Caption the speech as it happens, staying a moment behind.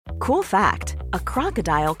Cool fact, a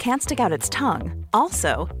crocodile can't stick out its tongue.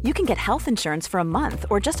 Also, you can get health insurance for a month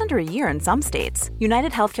or just under a year in some states.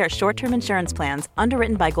 United Healthcare short-term insurance plans,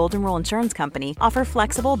 underwritten by Golden Rule Insurance Company, offer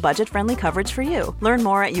flexible, budget-friendly coverage for you. Learn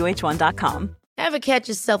more at uh1.com. Ever catch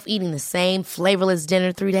yourself eating the same flavorless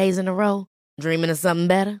dinner 3 days in a row? Dreaming of something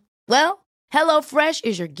better? Well, HelloFresh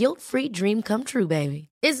is your guilt-free dream come true, baby.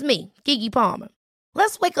 It's me, Keke Palmer.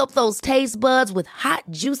 Let's wake up those taste buds with hot,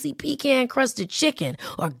 juicy pecan-crusted chicken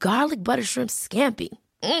or garlic butter shrimp scampi.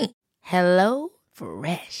 Hello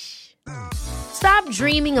Fresh. Stop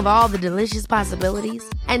dreaming of all the delicious possibilities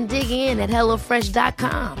and dig in at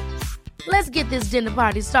HelloFresh.com. Let's get this dinner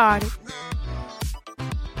party started.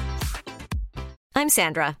 I'm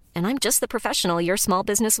Sandra, and I'm just the professional your small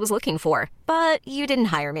business was looking for. But you didn't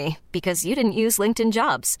hire me because you didn't use LinkedIn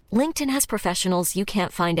Jobs. LinkedIn has professionals you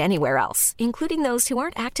can't find anywhere else, including those who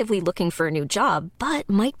aren't actively looking for a new job, but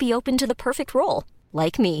might be open to the perfect role,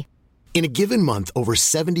 like me. In a given month, over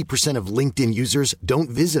 70% of LinkedIn users don't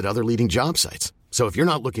visit other leading job sites. So if you're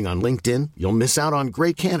not looking on LinkedIn, you'll miss out on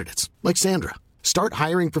great candidates like Sandra. Start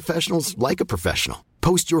hiring professionals like a professional.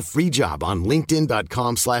 Post your free job on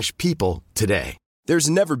linkedin.com/people today.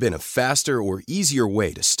 There's never been a faster or easier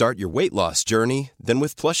way to start your weight loss journey than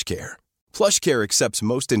with PlushCare. PlushCare accepts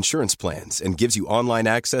most insurance plans and gives you online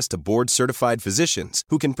access to board-certified physicians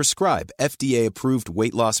who can prescribe FDA-approved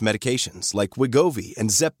weight loss medications like Wegovy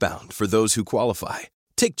and Zepbound for those who qualify.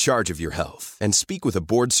 Take charge of your health and speak with a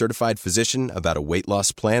board-certified physician about a weight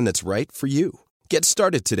loss plan that's right for you. Get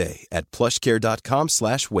started today at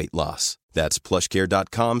plushcare.com/weight loss. That's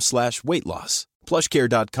plushcare.com/weight loss.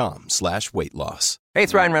 plushcare.com/weight loss. Hey,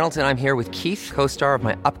 it's Ryan Reynolds, and I'm here with Keith, co-star of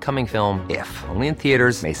my upcoming film, If, only in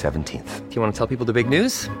theaters May 17th. Do you want to tell people the big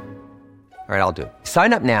news? All right, I'll do it.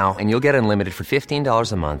 Sign up now and you'll get unlimited for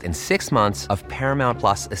 $15 a month and 6 months of Paramount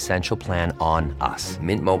Plus Essential Plan on us.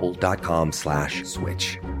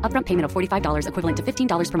 Mintmobile.com/switch. Upfront payment of $45 equivalent to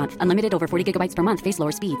 $15 per month. Unlimited over 40 gigabytes per month. Face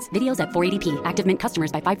lower speeds. Videos at 480p. Active Mint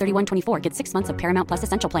customers by 531.24 get 6 months of Paramount Plus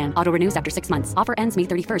Essential Plan. Auto renews after 6 months. Offer ends May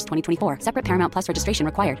 31st, 2024. Separate Paramount Plus registration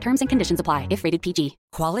required. Terms and conditions apply if rated PG.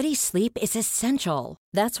 Quality sleep is essential.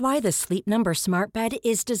 That's why the Sleep Number Smart Bed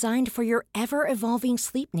is designed for your ever-evolving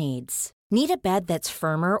sleep needs. Need a bed that's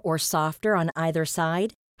firmer or softer on either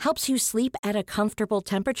side? Helps you sleep at a comfortable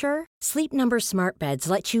temperature? Sleep Number Smart Beds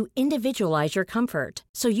let you individualize your comfort,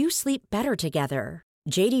 so you sleep better together.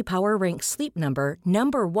 J.D. Power ranks Sleep Number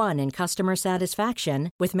 #1 in customer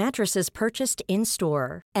satisfaction with mattresses purchased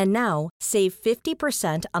in-store. And now, save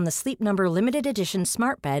 50% on the Sleep Number Limited Edition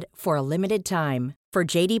Smart Bed for a limited time. For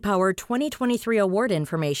J.D. Power 2023 award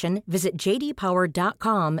information, visit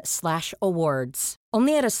jdpower.com/awards.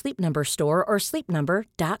 Only at a Sleep Number store or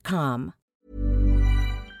sleepnumber.com.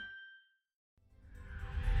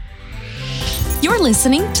 You're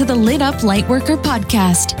listening to the Lit Up Lightworker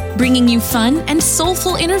podcast, bringing you fun and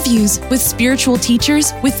soulful interviews with spiritual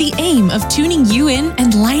teachers with the aim of tuning you in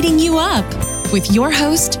and lighting you up. With your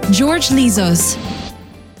host, George Lizos.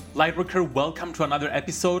 Lightworker, welcome to another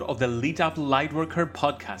episode of the Lit Up Lightworker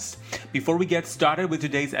podcast. Before we get started with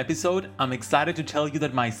today's episode, I'm excited to tell you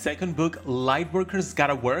that my second book, Lightworkers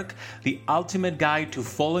Gotta Work, the ultimate guide to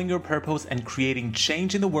following your purpose and creating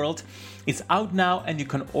change in the world, is out now and you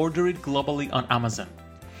can order it globally on Amazon.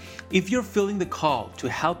 If you're feeling the call to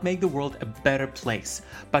help make the world a better place,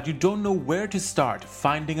 but you don't know where to start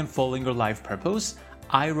finding and following your life purpose,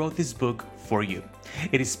 I wrote this book for you.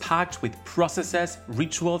 It is packed with processes,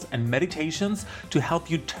 rituals, and meditations to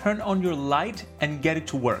help you turn on your light and get it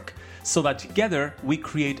to work, so that together we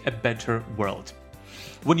create a better world.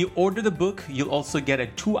 When you order the book, you'll also get a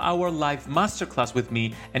 2-hour live masterclass with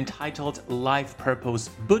me entitled Life Purpose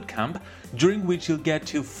Bootcamp, during which you'll get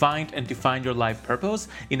to find and define your life purpose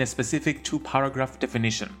in a specific 2-paragraph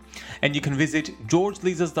definition. And you can visit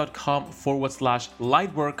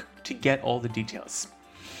georgelizos.com/lightwork to get all the details.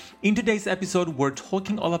 In today's episode, we're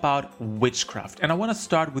talking all about witchcraft, and I want to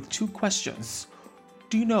start with 2 questions.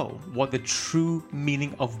 Do you know what the true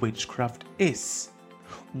meaning of witchcraft is?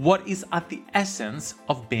 What is at the essence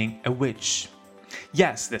of being a witch?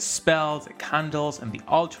 Yes, the spells, the candles, and the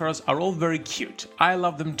altars are all very cute. I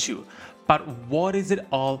love them too. But what is it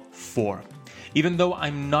all for? Even though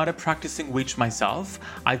I'm not a practicing witch myself,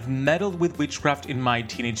 I've meddled with witchcraft in my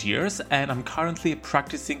teenage years, and I'm currently a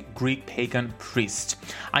practicing Greek pagan priest.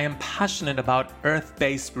 I am passionate about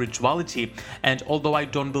earth-based spirituality, and although I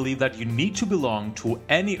don't believe that you need to belong to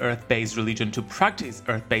any earth-based religion to practice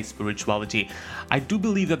earth-based spirituality, I do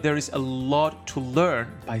believe that there is a lot to learn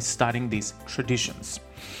by studying these traditions.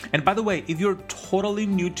 And by the way, if you're totally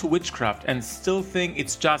new to witchcraft and still think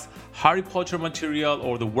it's just Harry Potter material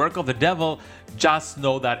or the work of the devil, just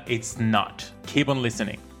know that it's not. Keep on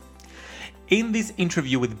listening. In this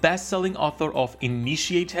interview with best-selling author of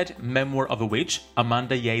Initiated, Memoir of a Witch,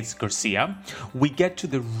 Amanda Yates Garcia, we get to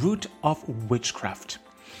the root of witchcraft.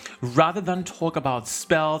 Rather than talk about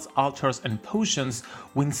spells, altars, and potions,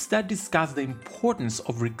 we instead discuss the importance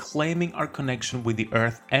of reclaiming our connection with the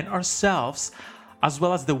earth and ourselves, as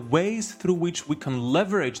well as the ways through which we can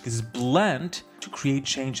leverage this blend to create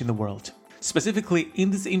change in the world. Specifically,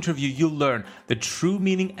 in this interview, you'll learn the true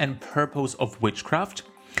meaning and purpose of witchcraft,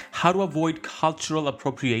 how to avoid cultural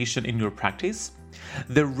appropriation in your practice,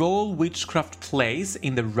 the role witchcraft plays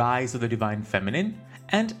in the rise of the divine feminine,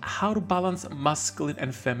 and how to balance masculine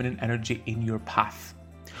and feminine energy in your path.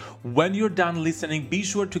 When you're done listening, be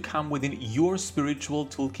sure to come within your Spiritual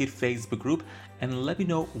Toolkit Facebook group and let me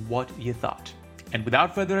know what you thought. And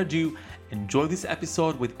without further ado, enjoy this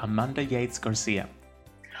episode with Amanda Yates Garcia.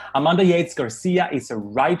 Amanda Yates Garcia is a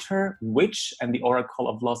writer, witch, and the Oracle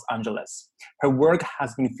of Los Angeles. Her work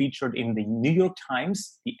has been featured in the New York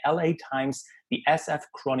Times, the LA Times, the SF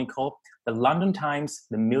Chronicle, the London Times,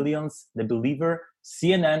 the Millions, the Believer,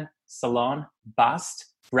 CNN, Salon, Bust,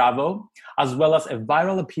 Bravo, as well as a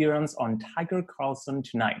viral appearance on Tucker Carlson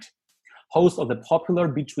Tonight. Host of the popular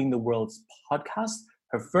Between the Worlds podcast,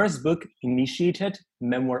 her first book, Initiated,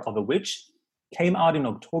 Memoir of a Witch, came out in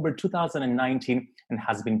October 2019 and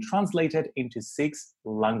has been translated into 6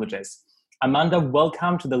 languages. Amanda,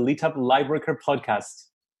 welcome to the Lit Up Lightworker podcast.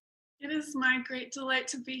 It is my great delight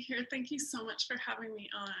to be here. Thank you so much for having me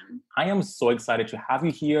on. I am so excited to have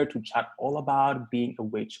you here to chat all about being a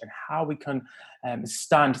witch and how we can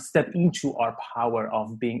step into our power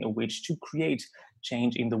of being a witch to create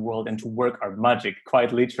change in the world and to work our magic,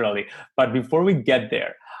 quite literally. But before we get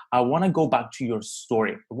there, I want to go back to your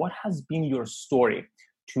story. What has been your story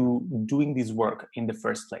to doing this work in the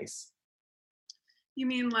first place? You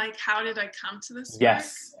mean like, how did I come to this work?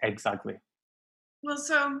 Yes, exactly. Well,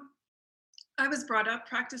 so I was brought up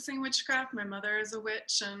practicing witchcraft. My mother is a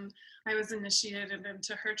witch, and I was initiated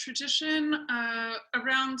into her tradition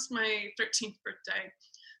around my 13th birthday.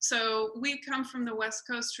 So we come from the West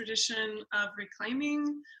Coast tradition of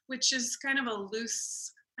reclaiming, which is kind of a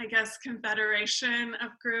loose, I guess, confederation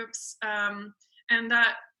of groups, and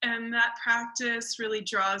that practice really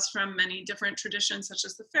draws from many different traditions, such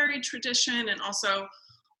as the fairy tradition, and also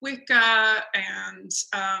Wicca, and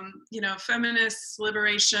feminist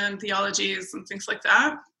liberation theologies and things like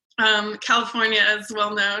that. California is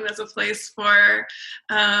well known as a place for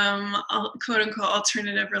quote unquote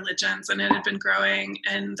alternative religions, and it had been growing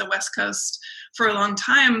in the West Coast for a long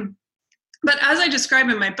time. But as I describe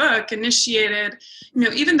in my book, Initiated,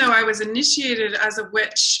 even though I was initiated as a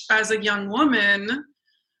witch as a young woman,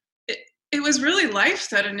 it was really life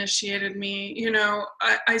that initiated me.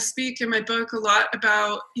 I speak in my book a lot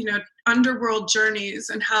about, underworld journeys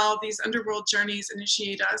and how these underworld journeys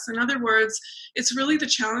initiate us. In other words, it's really the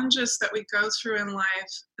challenges that we go through in life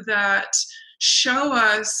that show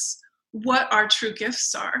us what our true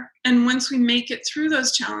gifts are. And once we make it through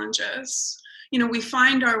those challenges, we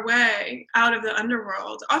find our way out of the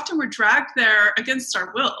underworld. Often we're dragged there against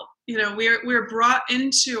our will. We're brought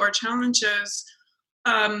into our challenges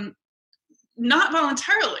not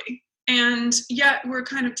voluntarily, and yet we're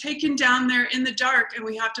kind of taken down there in the dark, and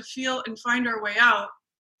we have to feel and find our way out.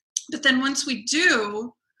 But then once we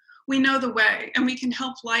do, we know the way, and we can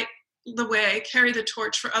help light the way, carry the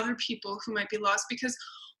torch for other people who might be lost. Because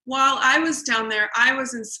while I was down there, I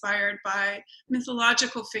was inspired by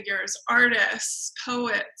mythological figures, artists,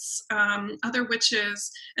 poets, other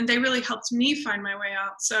witches, and they really helped me find my way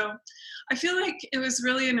out. So I feel like it was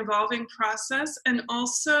really an evolving process, and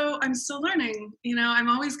also I'm still learning. I'm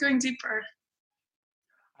always going deeper.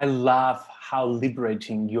 I love how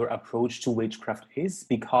liberating your approach to witchcraft is,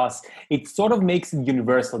 because it sort of makes it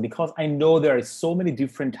universal, because I know there are so many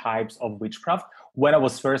different types of witchcraft. When I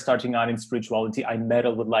was first starting out in spirituality, I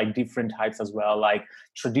meddled with different types as well, like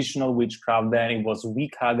traditional witchcraft, then it was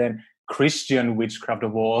Wicca, then Christian witchcraft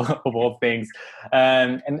of all things.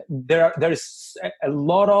 And there is a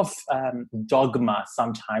lot of dogma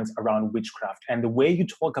sometimes around witchcraft. And the way you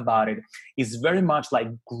talk about it is very much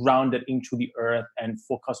grounded into the earth and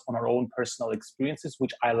focused on our own personal experiences,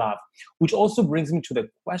 which I love. Which also brings me to the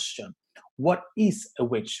question, what is a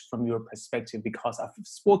witch from your perspective? Because I've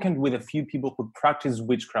spoken with a few people who practice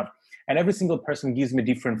witchcraft, and every single person gives me a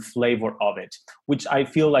different flavor of it, which I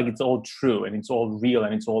feel like it's all true and it's all real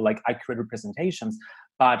and it's all accurate representations.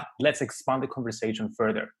 But let's expand the conversation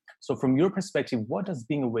further. So from your perspective, what does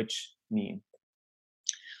being a witch mean?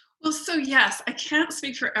 Well, so yes, I can't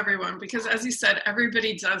speak for everyone because, as you said,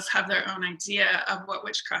 everybody does have their own idea of what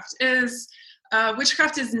witchcraft is.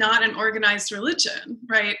 Witchcraft is not an organized religion,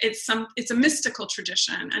 right? It's a mystical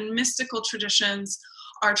tradition, and mystical traditions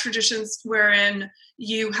are traditions wherein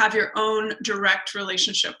you have your own direct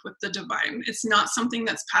relationship with the divine. It's not something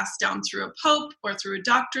that's passed down through a pope or through a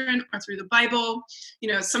doctrine or through the Bible.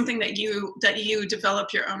 It's something that you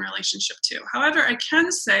develop your own relationship to. However, I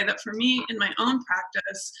can say that for me in my own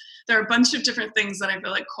practice, there are a bunch of different things that I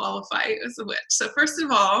feel like qualify as a witch. So first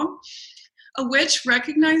of all, a witch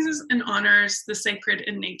recognizes and honors the sacred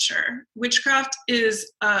in nature. Witchcraft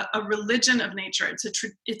is a religion of nature.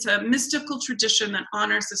 It's a mystical tradition that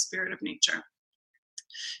honors the spirit of nature.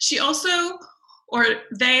 She also, or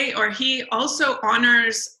they or he also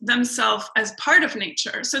honors themselves as part of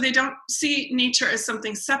nature. So they don't see nature as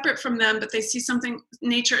something separate from them, but they see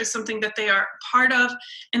nature as something that they are part of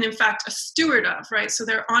and in fact a steward of, right? So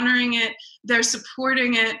they're honoring it, they're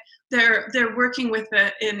supporting it, they're working with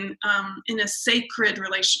it in a sacred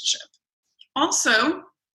relationship. Also,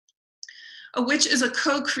 a witch is a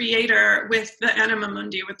co-creator with the anima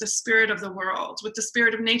mundi, with the spirit of the world, with the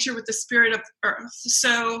spirit of nature, with the spirit of earth.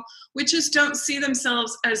 So witches don't see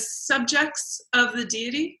themselves as subjects of the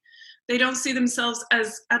deity. They don't see themselves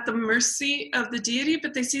as at the mercy of the deity,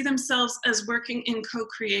 but they see themselves as working in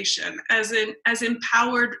co-creation, as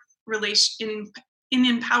empowered in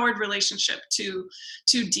empowered relationship to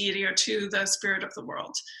deity or to the spirit of the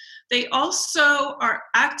world. They also are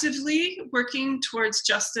actively working towards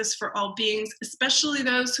justice for all beings, especially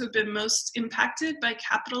those who have been most impacted by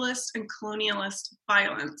capitalist and colonialist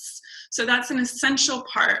violence. So that's an essential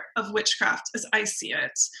part of witchcraft as I see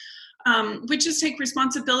it. Witches take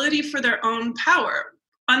responsibility for their own power.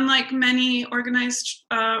 Unlike many organized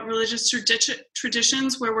religious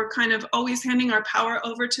traditions where we're kind of always handing our power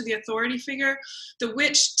over to the authority figure, the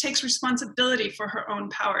witch takes responsibility for her own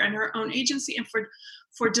power and her own agency and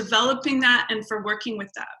for developing that and for working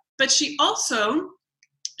with that. But she also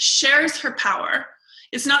shares her power.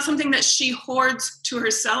 It's not something that she hoards to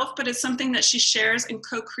herself, but it's something that she shares and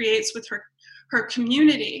co-creates with her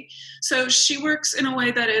community. So she works in a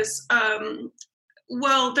way that is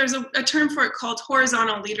there's a term for it called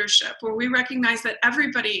horizontal leadership, where we recognize that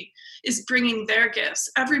everybody is bringing their gifts,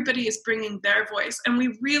 everybody is bringing their voice, and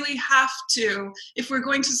we really have to, if we're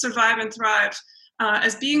going to survive and thrive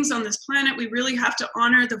as beings on this planet, we really have to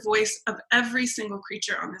honor the voice of every single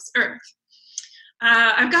creature on this earth.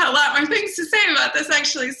 I've got a lot more things to say about this,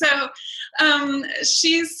 actually. So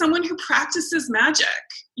she's someone who practices magic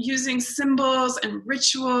using symbols and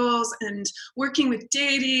rituals and working with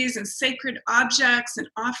deities and sacred objects and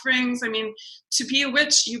offerings. I mean, to be a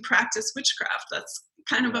witch, you practice witchcraft. That's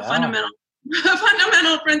kind of a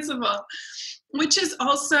fundamental principle. Witches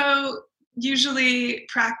also usually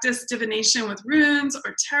practice divination with runes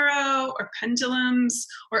or tarot or pendulums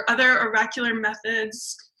or other oracular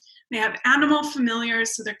methods. They have animal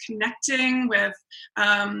familiars, so they're connecting with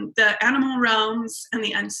the animal realms and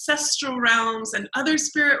the ancestral realms and other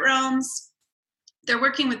spirit realms. They're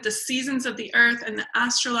working with the seasons of the earth and the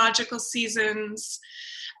astrological seasons.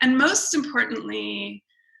 And most importantly,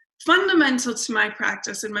 fundamental to my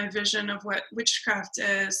practice and my vision of what witchcraft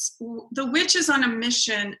is, the witch is on a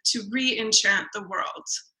mission to re-enchant the world,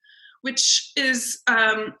 which is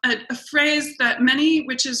a phrase that many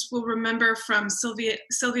witches will remember from Silvia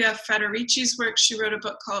Federici's work. She wrote a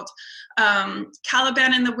book called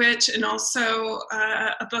Caliban and the Witch, and also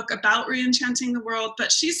a book about re-enchanting the world.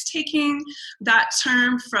 But she's taking that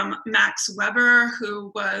term from Max Weber,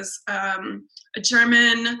 who was a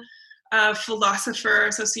German philosopher,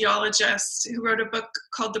 sociologist, who wrote a book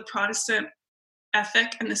called The Protestant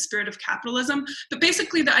Ethic and the Spirit of Capitalism. But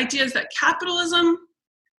basically the idea is that capitalism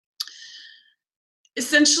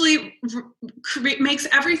essentially makes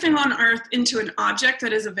everything on earth into an object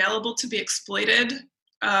that is available to be exploited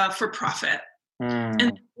for profit.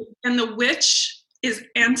 And the witch is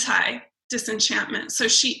anti-disenchantment. So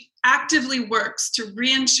she actively works to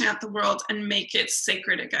re-enchant the world and make it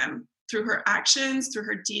sacred again through her actions, through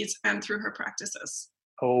her deeds, and through her practices.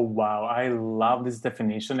 Oh, wow. I love this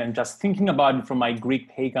definition. And just thinking about it from my Greek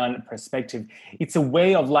pagan perspective, it's a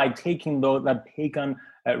way of like taking that pagan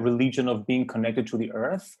religion of being connected to the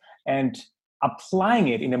earth and applying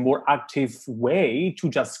it in a more active way to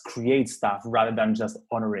just create stuff rather than just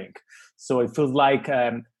honoring. So it feels like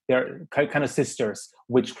they're kind of sisters,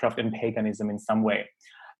 witchcraft and paganism in some way.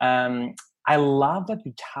 I love that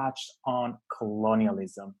you touched on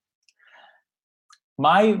colonialism.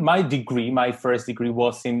 My degree, my first degree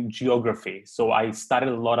was in geography. So I studied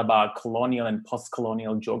a lot about colonial and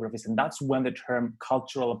post-colonial geographies. And that's when the term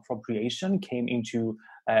cultural appropriation came into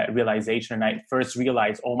realization. And I first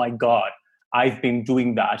realized, oh my God, I've been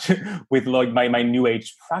doing that with like my new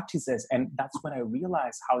age practices. And that's when I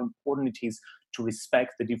realized how important it is to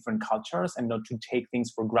respect the different cultures and not to take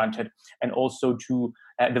things for granted. And also to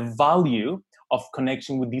the value of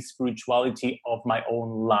connection with the spirituality of my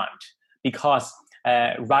own land. Because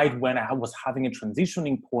right when I was having a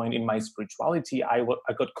transitioning point in my spirituality, I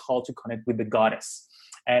got called to connect with the goddess.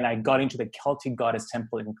 And I got into the Celtic goddess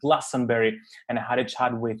temple in Glastonbury, and I had a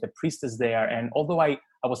chat with the priestess there. And although I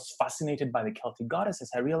was fascinated by the Celtic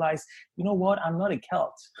goddesses, I realized, you know what, I'm not a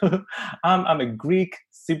Celt. I'm a Greek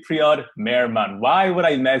Cypriot merman. Why would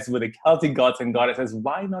I mess with the Celtic gods and goddesses?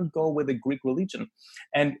 Why not go with the Greek religion?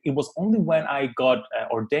 And it was only when I got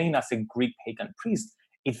ordained as a Greek pagan priest,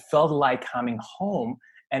 it felt like coming home,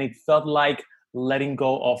 and it felt like letting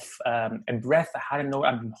go of a breath I hadn't known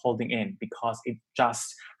I've been holding in, because it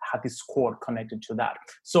just had this cord connected to that.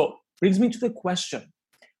 So brings me to the question,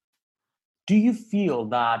 do you feel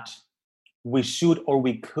that we should, or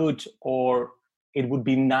we could, or it would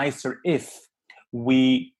be nicer if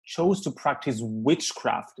we chose to practice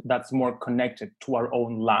witchcraft that's more connected to our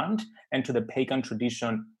own land and to the pagan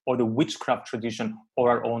tradition or the witchcraft tradition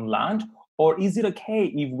or our own land? Or is it okay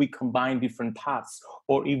if we combine different paths,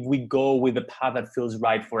 or if we go with the path that feels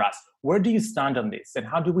right for us? Where do you stand on this, and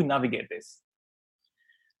how do we navigate this?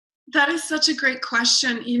 That is such a great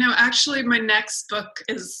question. You know, actually, my next book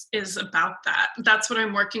is about that. That's what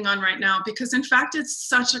I'm working on right now, because in fact, it's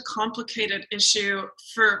such a complicated issue.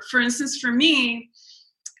 For instance, for me,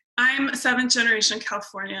 I'm a 7th generation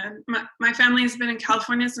Californian. My family has been in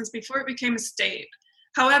California since before it became a state.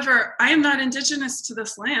 However, I am not indigenous to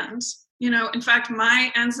this land. You know, in fact,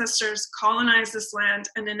 my ancestors colonized this land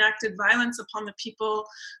and enacted violence upon the people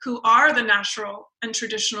who are the natural and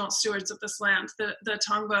traditional stewards of this land, the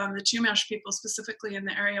Tongva and the Chumash people, specifically in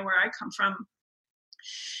the area where I come from.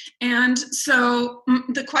 And so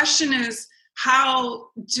the question is, how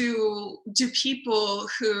do people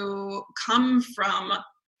who come from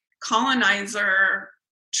colonizer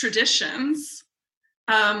traditions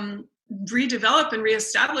redevelop and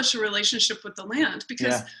reestablish a relationship with the land?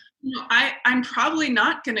 Because you know, I'm probably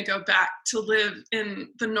not going to go back to live in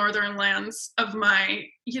the northern lands of my,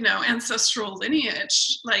 you know, ancestral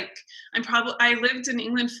lineage. Like I lived in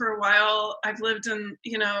England for a while. I've lived in,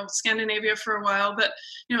 you know, Scandinavia for a while, but,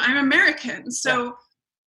 you know, I'm American. So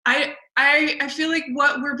I feel like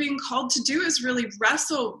what we're being called to do is really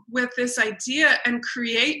wrestle with this idea and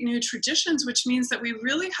create new traditions, which means that we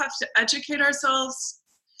really have to educate ourselves,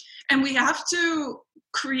 and we have to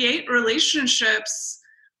create relationships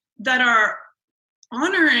that are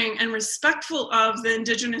honoring and respectful of the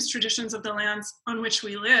indigenous traditions of the lands on which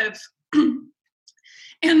we live.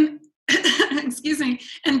 And excuse me,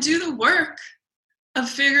 and do the work of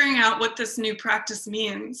figuring out what this new practice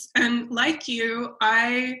means. And like you,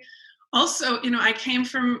 I also, you know, I came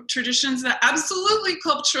from traditions that absolutely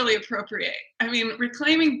culturally appropriate. I mean,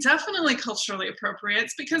 reclaiming definitely culturally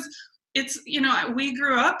appropriates, because it's, you know, we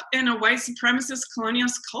grew up in a white supremacist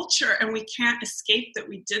colonialist culture, and we can't escape that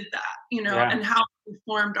we did that, you know, and how we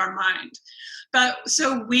formed our mind. But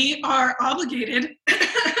so we are obligated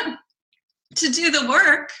to do the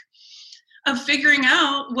work of figuring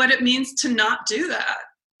out what it means to not do that.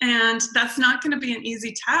 And that's not going to be an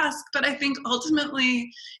easy task, but I think ultimately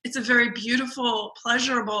it's a very beautiful,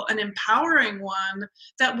 pleasurable, and empowering one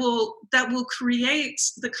that will create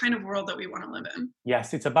the kind of world that we want to live in.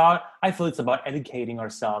 Yes, I feel it's about educating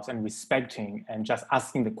ourselves and respecting and just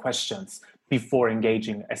asking the questions before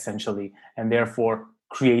engaging, essentially, and therefore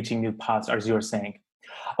creating new paths, as you're saying.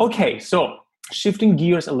 Okay, so shifting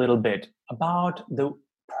gears a little bit about the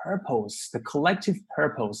purpose, the collective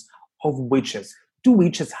purpose of witches. Do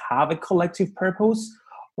witches have a collective purpose,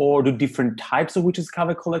 or do different types of witches have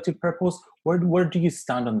a collective purpose? Where do you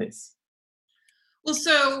stand on this? Well,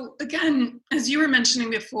 so again, as you were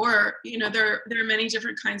mentioning before, you know, there are many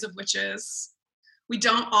different kinds of witches. We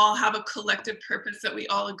don't all have a collective purpose that we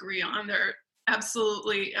all agree on. There are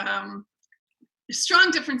absolutely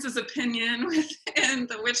strong differences of opinion within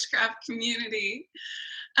the witchcraft community.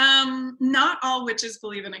 Not all witches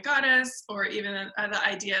believe in a goddess, or even the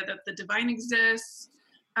idea that the divine exists.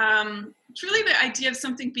 It's really the idea of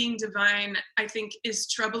something being divine, I think, is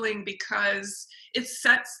troubling, because it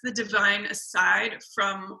sets the divine aside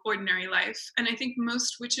from ordinary life. And I think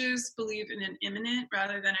most witches believe in an immanent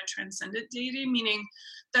rather than a transcendent deity, meaning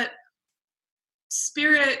that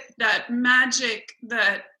spirit, that magic,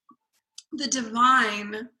 that the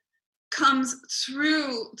divine comes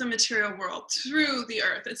through the material world, through the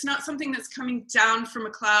earth. It's not something that's coming down from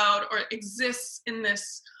a cloud or exists in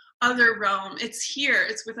this other realm. It's here,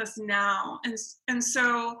 it's with us now. And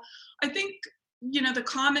so I think, the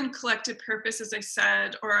common collective purpose, as I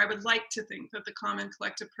said, or I would like to think that the common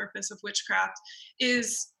collective purpose of witchcraft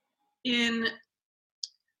is in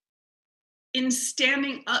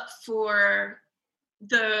standing up for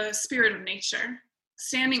the spirit of nature,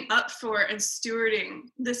 standing up for and stewarding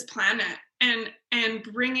this planet, and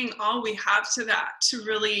bringing all we have to that, to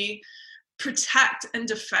really protect and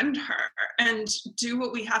defend her and do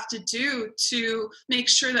what we have to do to make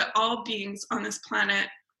sure that all beings on this planet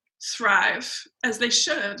thrive as they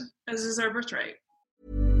should, as is our birthright.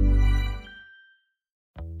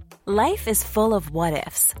 Life is full of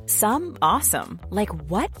what-ifs. Some awesome, like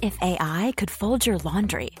what if AI could fold your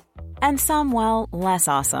laundry? And some, well, less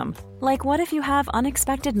awesome, like what if you have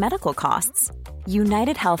unexpected medical costs?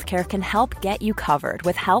 United Healthcare can help get you covered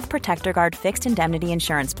with Health Protector Guard fixed indemnity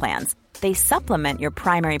insurance plans. They supplement your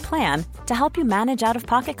primary plan to help you manage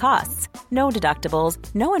out-of-pocket costs. No deductibles,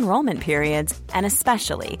 no enrollment periods, and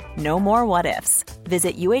especially no more what-ifs.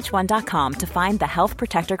 Visit uh1.com to find the Health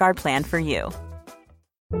Protector Guard plan for you.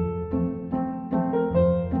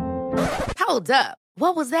 Hold up.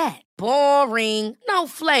 What was that? Boring. No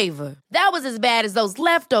flavor. That was as bad as those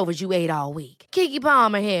leftovers you ate all week. Keke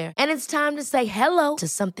Palmer here. And it's time to say hello to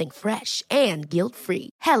something fresh and guilt-free.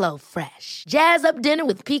 Hello Fresh. Jazz up dinner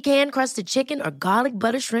with pecan-crusted chicken or garlic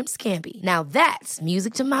butter shrimp scampi. Now that's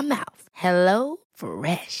music to my mouth. Hello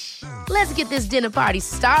Fresh. Let's get this dinner party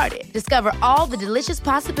started. Discover all the delicious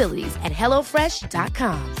possibilities at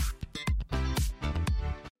hellofresh.com.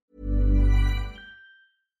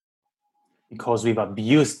 Because we've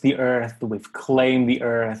abused the earth, we've claimed the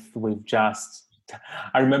earth,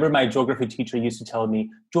 I remember my geography teacher used to tell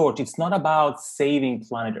me, George, it's not about saving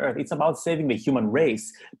planet Earth, it's about saving the human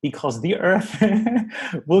race, because the earth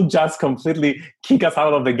will just completely kick us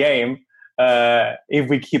out of the game if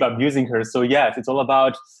we keep abusing her. So yes, it's all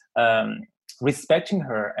about respecting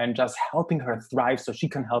her and just helping her thrive so she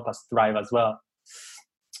can help us thrive as well.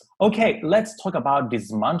 Okay, let's talk about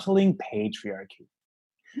dismantling patriarchy.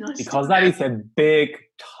 Because that is a big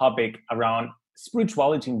topic around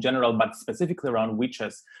spirituality in general, but specifically around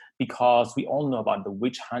witches, because we all know about the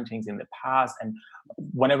witch huntings in the past. And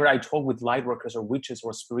whenever I talk with light workers or witches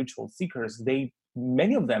or spiritual seekers,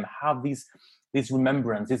 many of them have these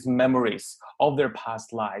remembrance, these memories of their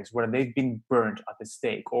past lives where they've been burned at the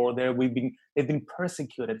stake, or they've been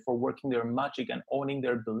persecuted for working their magic and owning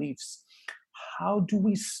their beliefs. How do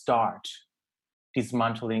we start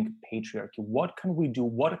dismantling patriarchy? What can we do?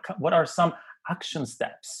 What are some action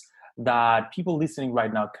steps that people listening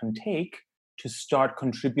right now can take to start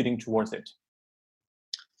contributing towards it?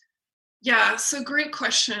 Yeah, so great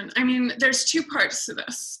question. I mean, there's two parts to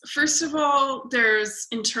this. First of all, there's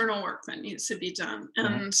internal work that needs to be done.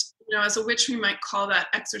 And, as a witch, we might call that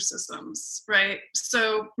exorcisms, right?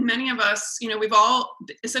 So many of us, we've all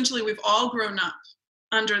grown up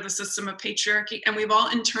under the system of patriarchy, and we've all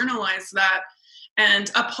internalized that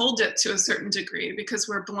and uphold it to a certain degree because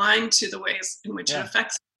we're blind to the ways in which it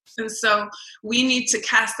affects us. And so we need to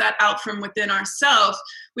cast that out from within ourselves,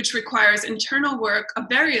 which requires internal work of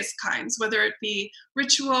various kinds, whether it be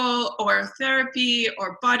ritual or therapy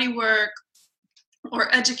or body work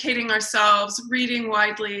or educating ourselves, reading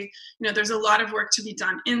widely. There's a lot of work to be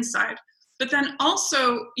done inside. But then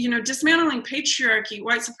also, dismantling patriarchy,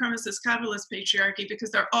 white supremacist capitalist patriarchy, because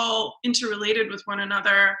they're all interrelated with one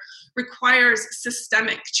another, requires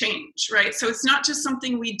systemic change, right? So it's not just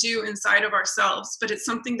something we do inside of ourselves, but it's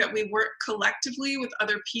something that we work collectively with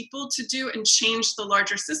other people to do and change the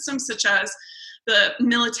larger systems, such as the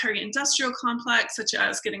military-industrial complex, such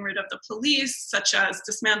as getting rid of the police, such as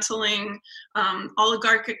dismantling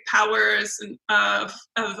oligarchic powers of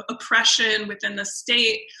oppression within the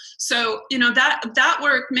state. So, that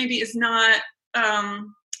work maybe is not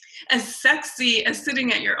as sexy as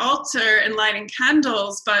sitting at your altar and lighting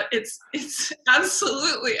candles, but it's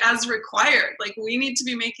absolutely as required. Like, we need to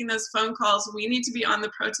be making those phone calls. We need to be on the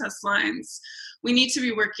protest lines. We need to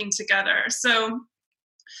be working together. So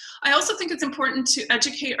I also think it's important to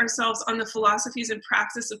educate ourselves on the philosophies and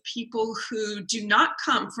practice of people who do not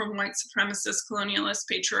come from white supremacist, colonialist,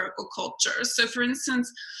 patriarchal cultures. So, for instance,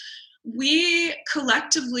 we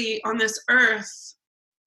collectively on this earth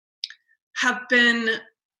have been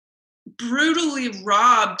brutally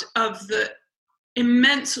robbed of the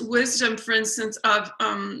immense wisdom, for instance, of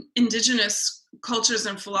indigenous cultures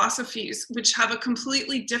and philosophies, which have a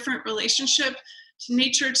completely different relationship to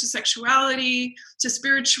nature, to sexuality, to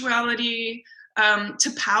spirituality,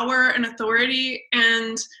 to power and authority.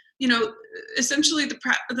 And essentially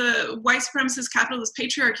the white supremacist capitalist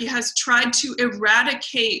patriarchy has tried to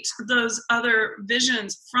eradicate those other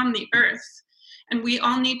visions from the earth. And we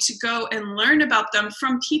all need to go and learn about them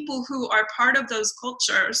from people who are part of those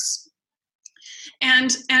cultures,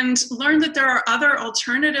 and learn that there are other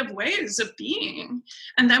alternative ways of being.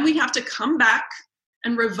 And then we have to come back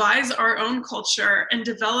and revise our own culture and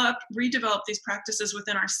redevelop these practices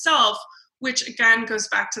within ourselves, which again goes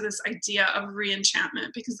back to this idea of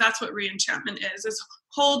re-enchantment, because that's what re-enchantment is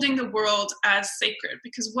holding the world as sacred.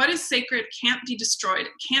 Because what is sacred can't be destroyed,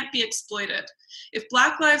 it can't be exploited. If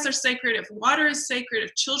Black lives are sacred, if water is sacred,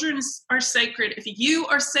 if children are sacred, if you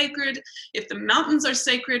are sacred, if the mountains are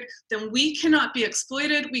sacred, then we cannot be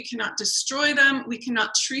exploited, we cannot destroy them, we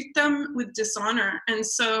cannot treat them with dishonor. And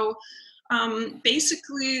so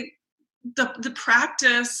basically the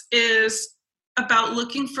practice is about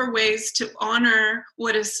looking for ways to honor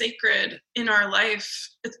what is sacred in our life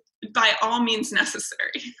by all means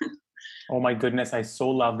necessary. Oh my goodness, I so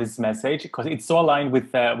love this message because it's so aligned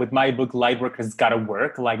with my book, Lightworkers Gotta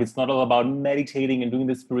Work. Like, it's not all about meditating and doing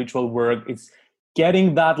the spiritual work. It's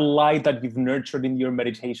getting that light that you've nurtured in your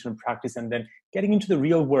meditation practice and then getting into the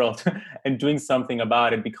real world and doing something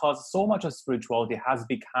about it, because so much of spirituality has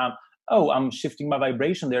become, I'm shifting my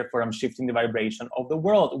vibration, therefore I'm shifting the vibration of the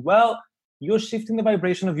world. Well, you're shifting the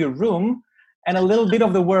vibration of your room and a little bit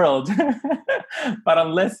of the world. But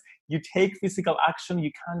unless you take physical action, you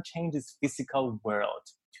can't change this physical world.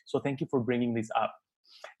 So thank you for bringing this up.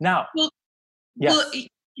 Now, well,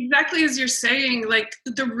 exactly as you're saying, like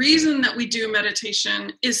the reason that we do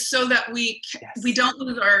meditation is so that we don't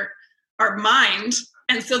lose our mind,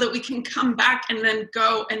 and so that we can come back and then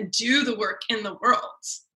go and do the work in the world,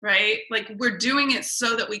 right? Like, we're doing it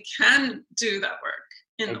so that we can do that work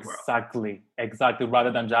in the world. Exactly.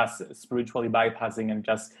 Rather than just spiritually bypassing and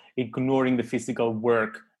just ignoring the physical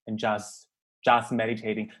work and just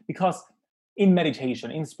meditating. Because in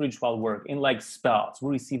meditation, in spiritual work, in like spells,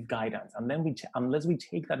 we receive guidance, and then unless we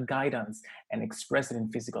take that guidance and express it in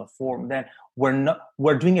physical form, then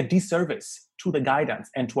we're doing a disservice to the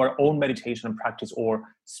guidance and to our own meditation practice or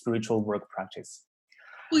spiritual work practice.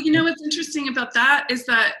 Well, what's interesting about that is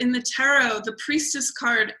that in the tarot, the priestess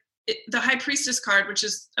card, the high priestess card, which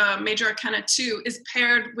is Major Arcana 2, is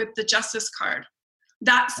paired with the justice card.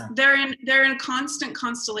 They're in constant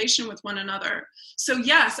constellation with one another. So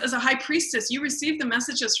yes, as a high priestess, you receive the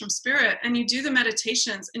messages from spirit and you do the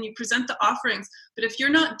meditations and you present the offerings. But if you're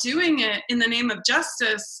not doing it in the name of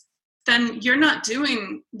justice, then you're not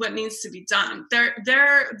doing what needs to be done.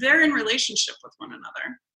 They're in relationship with one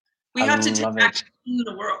another. We have to take action in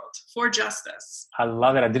the world for justice. I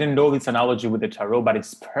love it. I didn't know this analogy with the tarot, but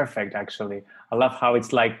it's perfect, actually. I love how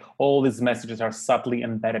it's like all these messages are subtly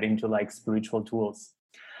embedded into like spiritual tools.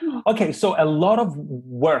 Okay, so a lot of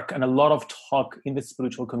work and a lot of talk in the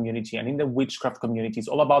spiritual community and in the witchcraft community is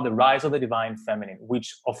all about the rise of the divine feminine,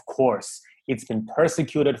 which, of course, it's been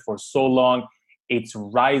persecuted for so long. It's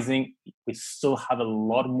rising. We still have a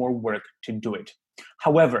lot more work to do it.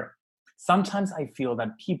 However, sometimes I feel that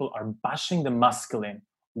people are bashing the masculine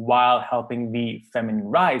while helping the feminine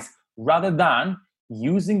rise, rather than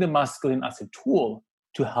using the masculine as a tool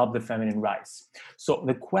to help the feminine rise. So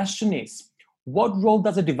the question is, what role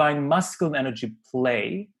does a divine masculine energy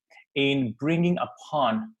play in bringing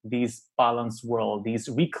upon this balanced world, this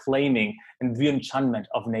reclaiming and re-enchantment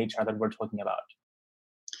of nature that we're talking about?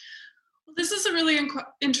 Well, this is a really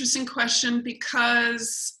interesting question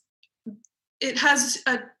because it has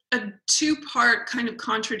a two-part kind of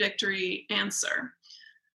contradictory answer.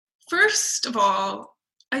 First of all,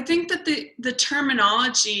 I think that the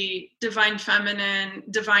terminology divine feminine,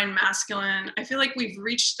 divine masculine, I feel like we've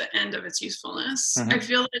reached the end of its usefulness. Mm-hmm. I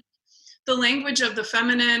feel like the language of the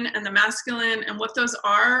feminine and the masculine and what those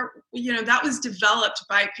are, that was developed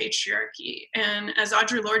by patriarchy. And as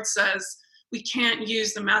Audre Lorde says, we can't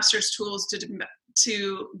use the master's tools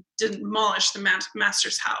to demolish the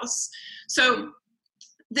master's house. So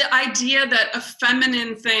the idea that a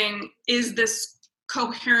feminine thing is this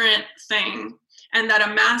coherent thing and that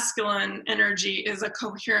a masculine energy is a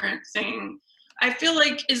coherent thing, I feel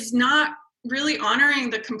like is not really honoring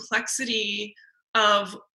the complexity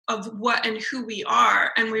of what and who we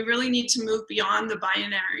are. And we really need to move beyond the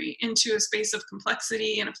binary into a space of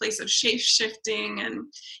complexity and a place of shape-shifting and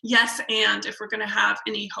yes, and if we're going to have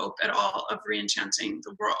any hope at all of re-enchanting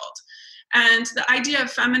the world. And the idea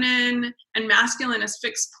of feminine and masculine as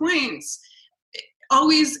fixed points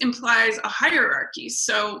always implies a hierarchy.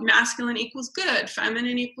 So masculine equals good,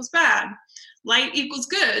 feminine equals bad, light equals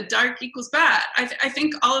good, dark equals bad. I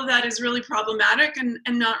think all of that is really problematic and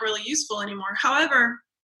not really useful anymore. However,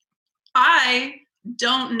 I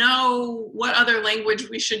don't know what other language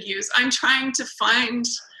we should use. I'm trying to find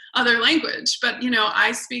other language, but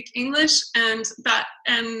I speak English, and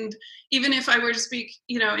even if I were to speak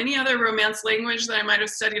any other Romance language that I might have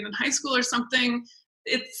studied in high school or something,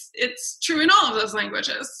 it's true in all of those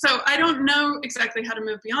languages. So I don't know exactly how to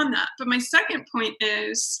move beyond that. But my second point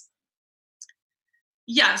is,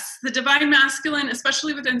 yes, the divine masculine,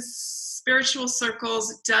 especially within spiritual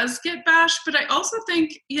circles, does get bashed. But I also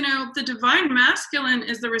think, the divine masculine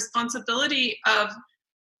is the responsibility of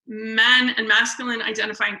men and masculine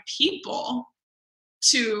identifying people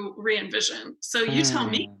to re-envision. So you tell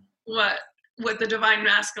me what the divine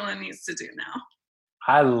masculine needs to do now.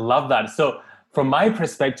 I love that. So from my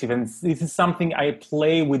perspective, and this is something I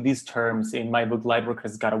play with these terms in my book,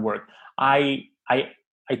 Lightworkers Gotta Work. I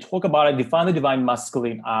talk about, I define the divine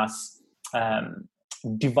masculine as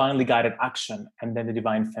divinely guided action, and then the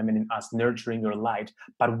divine feminine as nurturing your light.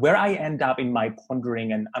 But where I end up in my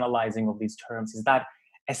pondering and analyzing of these terms is that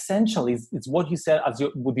essentially it's what you said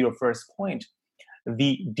with your first point.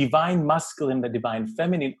 The divine masculine and the divine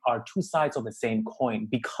feminine are two sides of the same coin,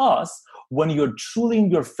 because when you're truly in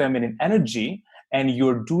your feminine energy and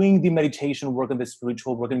you're doing the meditation work and the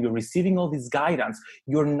spiritual work and you're receiving all this guidance,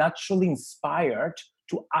 you're naturally inspired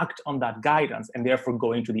to act on that guidance and therefore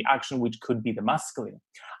go into the action, which could be the masculine.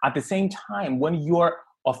 At the same time, when you're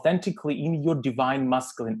authentically in your divine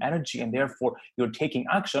masculine energy and therefore you're taking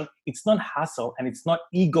action, it's not hustle and it's not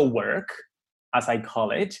ego work, as I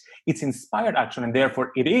call it. It's inspired action, and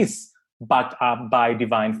therefore it is backed up by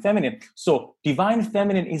divine feminine. So divine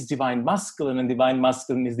feminine is divine masculine, and divine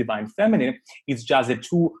masculine is divine feminine. It's just the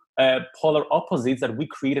two polar opposites that we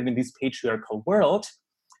created in this patriarchal world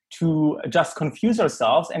to just confuse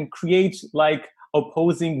ourselves and create like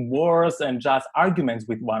opposing wars and just arguments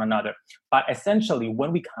with one another. But essentially,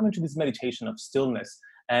 when we come into this meditation of stillness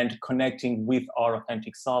and connecting with our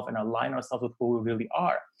authentic self and align ourselves with who we really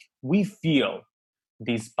are, we feel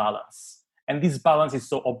this balance. And this balance is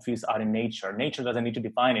so obvious out in nature. Nature doesn't need to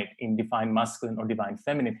define it in divine masculine or divine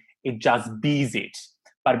feminine. It just bees it.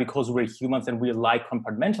 But because we're humans and we like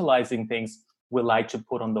compartmentalizing things, we like to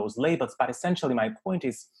put on those labels. But essentially, my point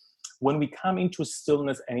is, when we come into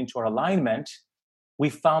stillness and into our alignment, we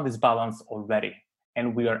found this balance already.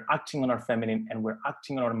 And we are acting on our feminine and we're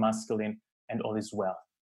acting on our masculine, and all is well.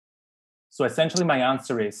 So essentially, my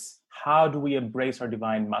answer is, how do we embrace our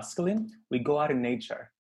divine masculine? We go out in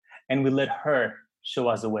nature and we let her show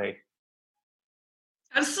us the way.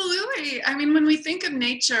 Absolutely. I mean, when we think of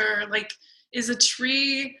nature, like, is a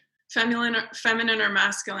tree feminine or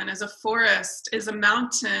masculine? Is a forest? Is a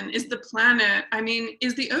mountain? Is the planet? I mean,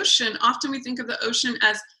 is the ocean? Often we think of the ocean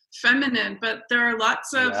as feminine, but there are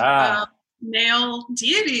lots of male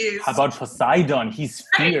deities. How about Poseidon? He's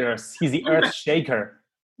fierce. He's the earth shaker.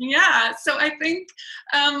 Yeah, so I think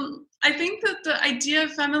that the idea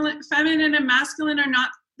of feminine and masculine are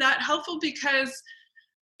not that helpful, because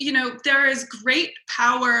there is great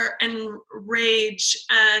power and rage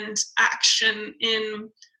and action in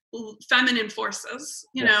feminine forces.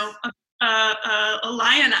 Yes. A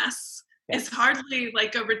lioness is hardly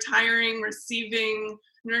like a retiring, receiving,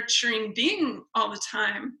 nurturing being all the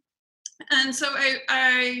time. And so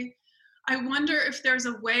I wonder if there's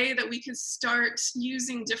a way that we could start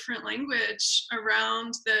using different language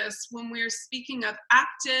around this when we're speaking of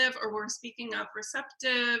active or we're speaking of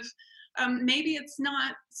receptive. Maybe it's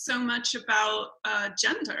not so much about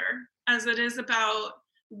gender as it is about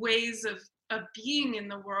ways of being in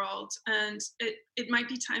the world. And it might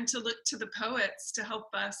be time to look to the poets to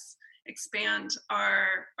help us expand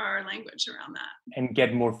our language around that. And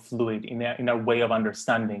get more fluid in our way of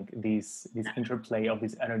understanding these interplay of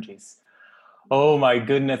these energies. Oh my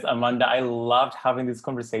goodness, Amanda, I loved having this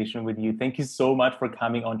conversation with you. Thank you so much for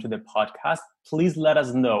coming onto the podcast. Please let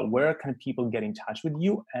us know, where can people get in touch with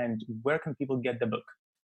you and where can people get the book?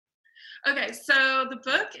 Okay, so the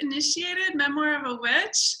book, Initiated Memoir of a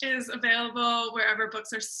Witch, is available wherever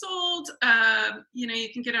books are sold. You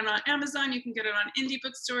can get it on Amazon, you can get it on indie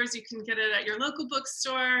bookstores, you can get it at your local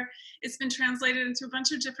bookstore. It's been translated into a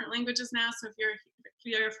bunch of different languages now, so if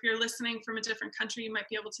you're listening from a different country, you might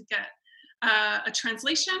be able to get a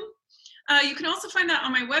translation. You can also find that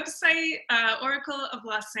on my website,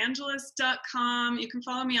 oracleoflosangeles.com. You can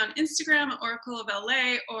follow me on Instagram at Oracle of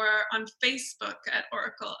LA or on Facebook at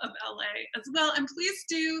Oracle of LA as well. And please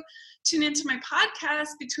do tune into my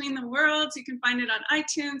podcast, Between the Worlds. You can find it on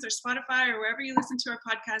iTunes or Spotify or wherever you listen to your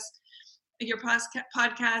podcasts.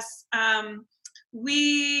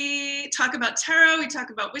 We talk about tarot, we talk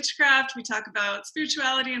about witchcraft, we talk about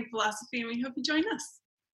spirituality and philosophy, and we hope you join us.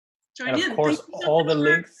 And of course, all the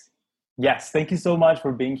links. Yes, thank you so much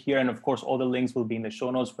for being here. And of course, all the links will be in the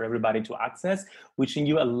show notes for everybody to access. Wishing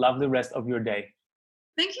you a lovely rest of your day.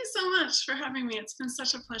 Thank you so much for having me. It's been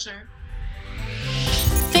such a pleasure.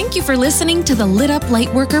 Thank you for listening to the Lit Up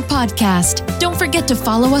Lightworker podcast. Don't forget to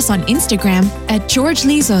follow us on Instagram at George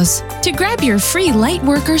Lizos to grab your free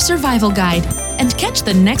Lightworker survival guide and catch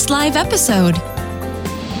the next live episode.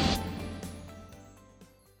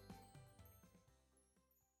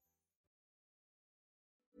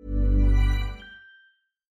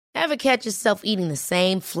 Ever catch yourself eating the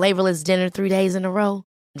same flavorless dinner 3 days in a row?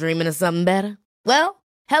 Dreaming of something better? Well,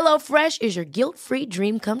 HelloFresh is your guilt-free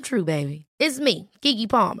dream come true, baby. It's me, Keke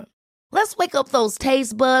Palmer. Let's wake up those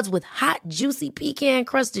taste buds with hot, juicy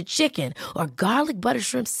pecan-crusted chicken or garlic butter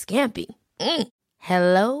shrimp scampi.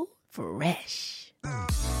 Hello Fresh.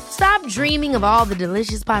 Stop dreaming of all the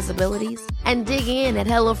delicious possibilities and dig in at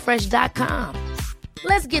HelloFresh.com.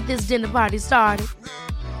 Let's get this dinner party started.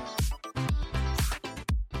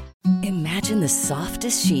 Imagine the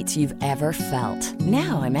softest sheets you've ever felt.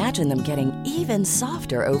 Now imagine them getting even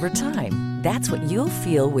softer over time. That's what you'll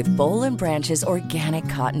feel with Boll & Branch's organic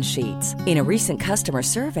cotton sheets. In a recent customer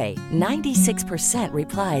survey, 96%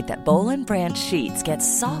 replied that Boll & Branch sheets get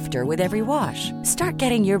softer with every wash. Start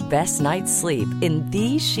getting your best night's sleep in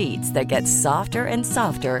these sheets that get softer and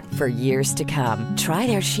softer for years to come. Try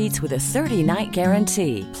their sheets with a 30-night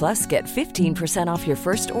guarantee. Plus, get 15% off your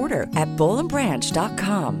first order at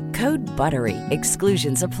bollandbranch.com. Code BUTTERY.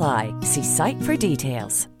 Exclusions apply. See site for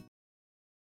details.